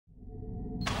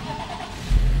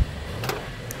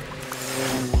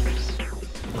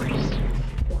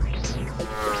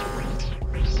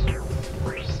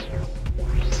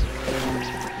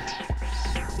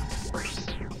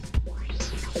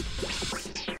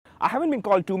I haven't been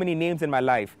called too many names in my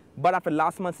life, but after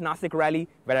last month's Nasik rally,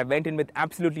 where I went in with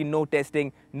absolutely no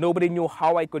testing, nobody knew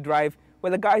how I could drive,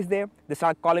 well, the guys there, they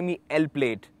started calling me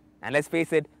L-Plate. And let's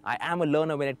face it, I am a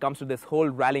learner when it comes to this whole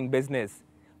rallying business.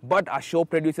 But our show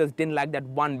producers didn't like that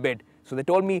one bit. So they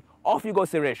told me, off you go,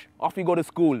 Sirish, off you go to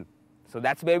school. So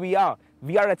that's where we are.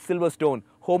 We are at Silverstone,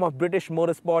 home of British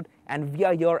motorsport, and we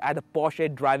are here at the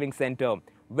Porsche Driving Center,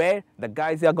 where the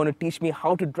guys are going to teach me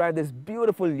how to drive this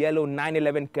beautiful yellow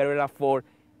 911 Carrera 4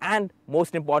 and,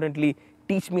 most importantly,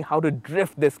 teach me how to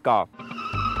drift this car.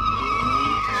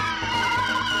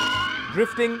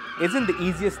 Drifting isn't the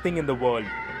easiest thing in the world,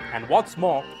 and what's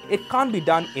more, it can't be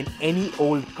done in any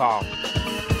old car.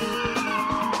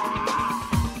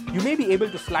 You may be able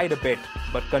to slide a bit,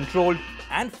 but controlled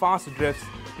and fast drifts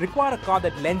require a car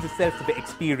that lends itself to the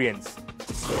experience.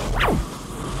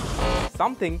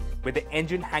 Something with the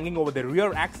engine hanging over the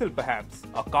rear axle perhaps.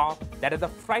 A car that has a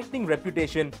frightening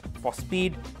reputation for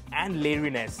speed and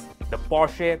leeriness, the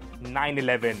Porsche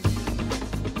 911.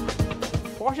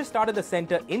 Porsche started the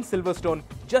center in Silverstone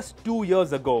just 2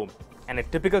 years ago, and a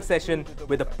typical session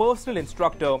with a personal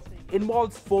instructor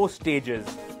involves 4 stages: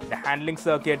 the handling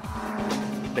circuit,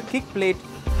 the kick plate,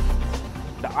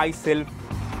 the ice hill,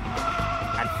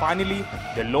 and finally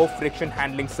the low friction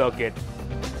handling circuit.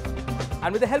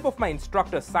 And with the help of my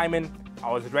instructor Simon,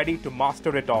 I was ready to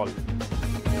master it all.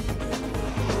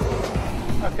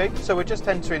 Okay, so we're just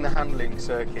entering the handling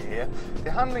circuit here.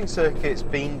 The handling circuit's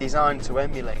been designed to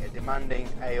emulate a demanding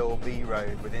A or B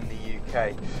road within the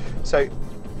UK. So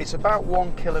it's about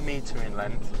 1 kilometre in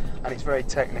length and it's very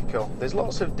technical. There's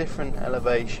lots of different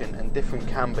elevation and different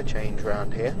camber change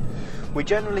around here. We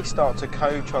generally start to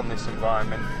coach on this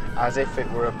environment as if it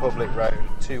were a public road,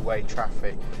 two-way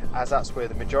traffic, as that's where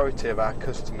the majority of our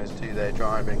customers do their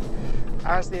driving.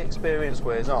 As the experience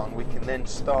wears on, we can then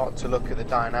start to look at the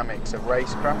dynamics of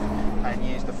racecraft and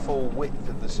use the full width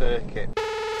of the circuit.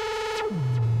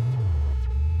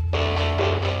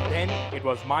 Then it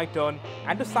was my turn,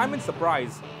 and to Simon's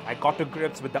surprise, I got to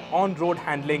grips with the on-road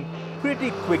handling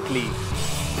pretty quickly.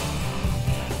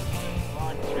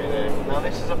 Now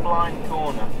this is a blind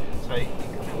corner, so you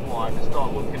come in wide and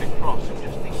start looking across and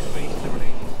just increase the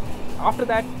release. After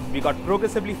that, we got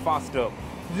progressively faster,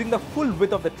 using the full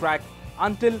width of the track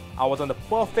until I was on the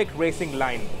perfect racing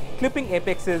line, clipping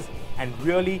apexes and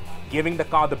really giving the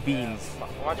car the beans.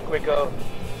 Much quicker,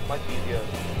 much easier.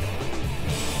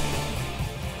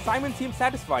 Simon seemed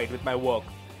satisfied with my work,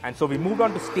 and so we moved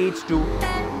on to stage 2,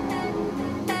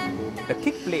 the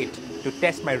kick plate, to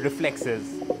test my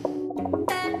reflexes.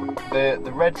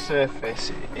 The red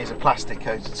surface is a plastic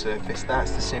coated surface.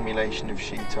 That's the simulation of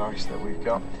sheet ice that we've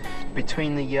got.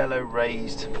 Between the yellow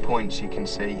raised points you can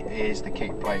see is the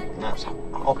kick plate, and that's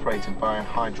operated by a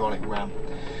hydraulic ram.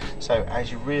 So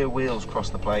as your rear wheels cross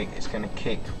the plate, it's going to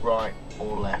kick right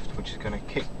or left, which is going to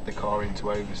kick the car into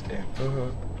oversteer.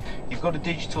 You've got a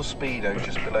digital speedo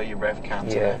just below your rev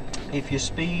counter. If your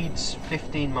speed's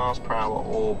 15 miles per hour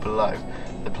or below,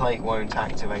 the plate won't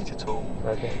activate at all.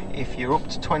 If you're up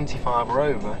to 25 or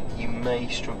over, you may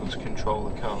struggle to control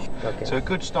the car. So a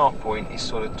good start point is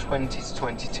sort of 20 to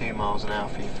 22 miles an hour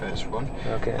for your first run.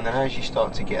 And then as you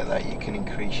start to get that, you can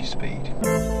increase your speed.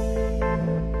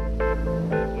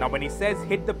 Now when he says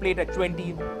hit the plate at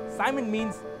 20, Simon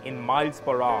means in miles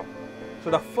per hour. So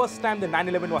the first time the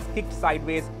 911 was kicked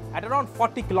sideways at around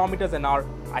 40 kilometers an hour,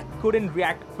 I couldn't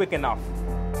react quick enough.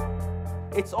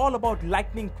 It's all about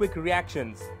lightning quick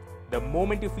reactions. The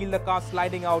moment you feel the car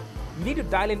sliding out, you need to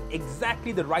dial in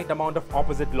exactly the right amount of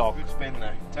opposite lock. Good spin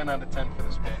though, 10 out of 10 for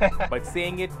the spin. But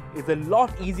saying it is a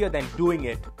lot easier than doing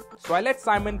it. So I let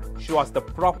Simon show us the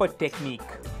proper technique.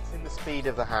 It's in the speed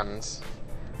of the hands.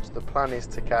 So the plan is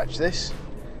to catch this.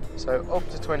 So up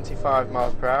to 25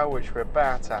 miles per hour, which we're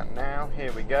about at now.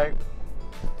 Here we go.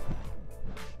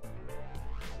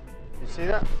 You see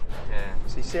that? Yeah.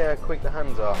 So you see how quick the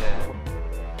hands are? Yeah.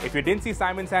 If you didn't see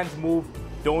Simon's hands move,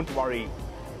 don't worry.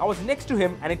 I was next to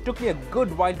him and it took me a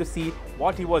good while to see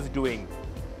what he was doing.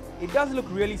 It does look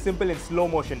really simple in slow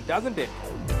motion, doesn't it?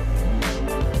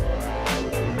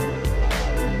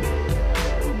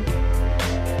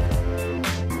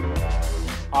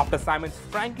 After Simon's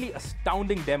frankly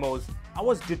astounding demos, I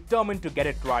was determined to get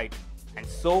it right. And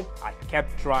so I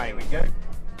kept trying. Here we go.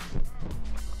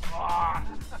 Oh.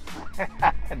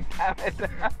 Damn it.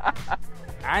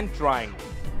 And trying.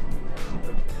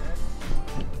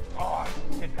 Oh,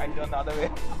 shit, I turned the other way.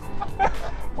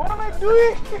 What am I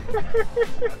doing?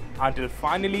 Until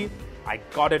finally, I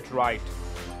got it right.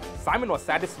 Simon was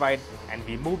satisfied and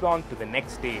we moved on to the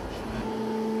next stage.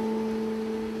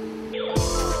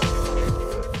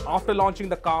 After launching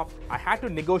the car, I had to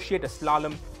negotiate a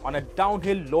slalom on a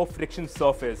downhill low friction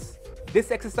surface.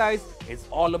 This exercise is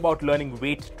all about learning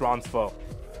weight transfer.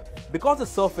 Because the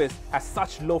surface has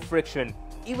such low friction,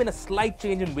 even a slight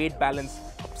change in weight balance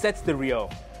upsets the rear.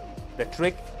 The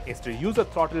trick is to use the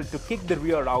throttle to kick the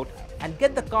rear out and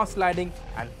get the car sliding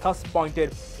and thus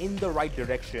pointed in the right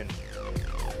direction.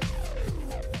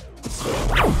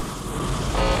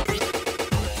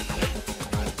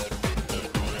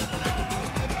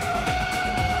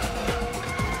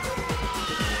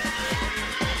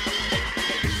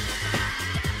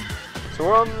 So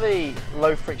we're on the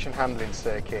low friction handling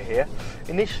circuit here.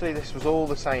 Initially this was all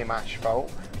the same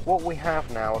asphalt. What we have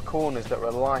now are corners that are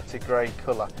a lighter grey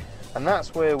colour, and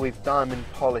that's where we've diamond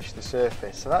polished the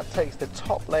surface. So that takes the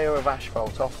top layer of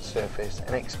asphalt off the surface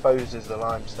and exposes the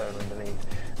limestone underneath.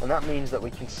 And that means that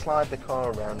we can slide the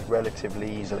car around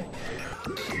relatively easily.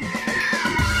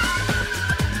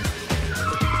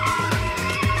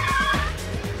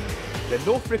 The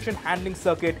low friction handling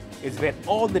circuit is where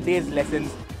all the day's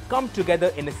lessons come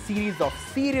together in a series of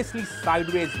seriously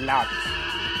sideways laps.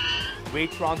 Weight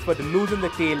transfer to loosen the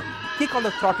tail, kick on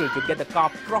the throttle to get the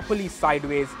car properly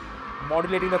sideways,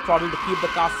 modulating the throttle to keep the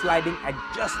car sliding at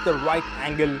just the right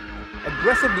angle,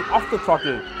 aggressively off the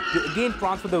throttle to again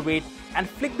transfer the weight and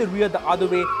flick the rear the other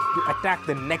way to attack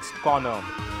the next corner.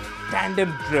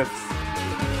 Tandem drifts.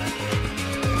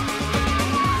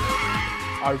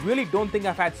 I really don't think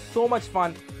I've had so much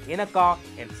fun in a car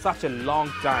in such a long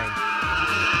time.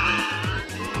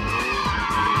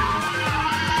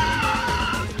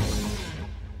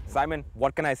 Simon,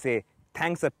 what can I say?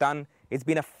 Thanks a ton. It's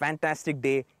been a fantastic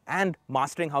day, and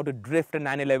mastering how to drift a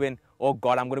 911. Oh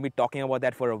God, I'm going to be talking about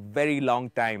that for a very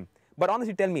long time. But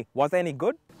honestly, tell me, was that any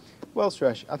good? Well,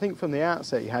 Suresh, I think from the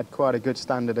outset you had quite a good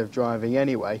standard of driving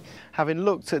anyway. Having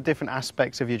looked at different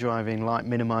aspects of your driving, like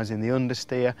minimising the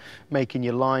understeer, making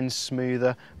your lines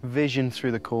smoother, vision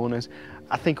through the corners,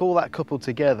 I think all that coupled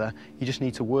together, you just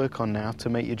need to work on now to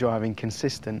make your driving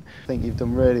consistent. I think you've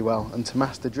done really well, and to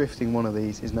master drifting one of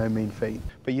these is no mean feat.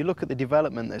 But you look at the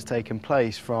development that's taken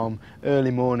place from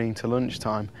early morning to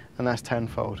lunchtime, and that's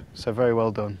tenfold, so very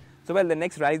well done. So well, the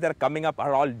next rallies that are coming up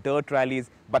are all dirt rallies,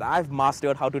 but I've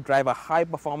mastered how to drive a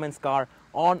high-performance car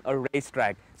on a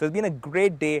racetrack. So it's been a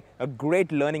great day, a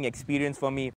great learning experience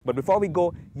for me. But before we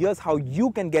go, here's how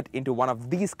you can get into one of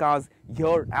these cars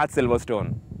here at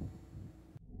Silverstone.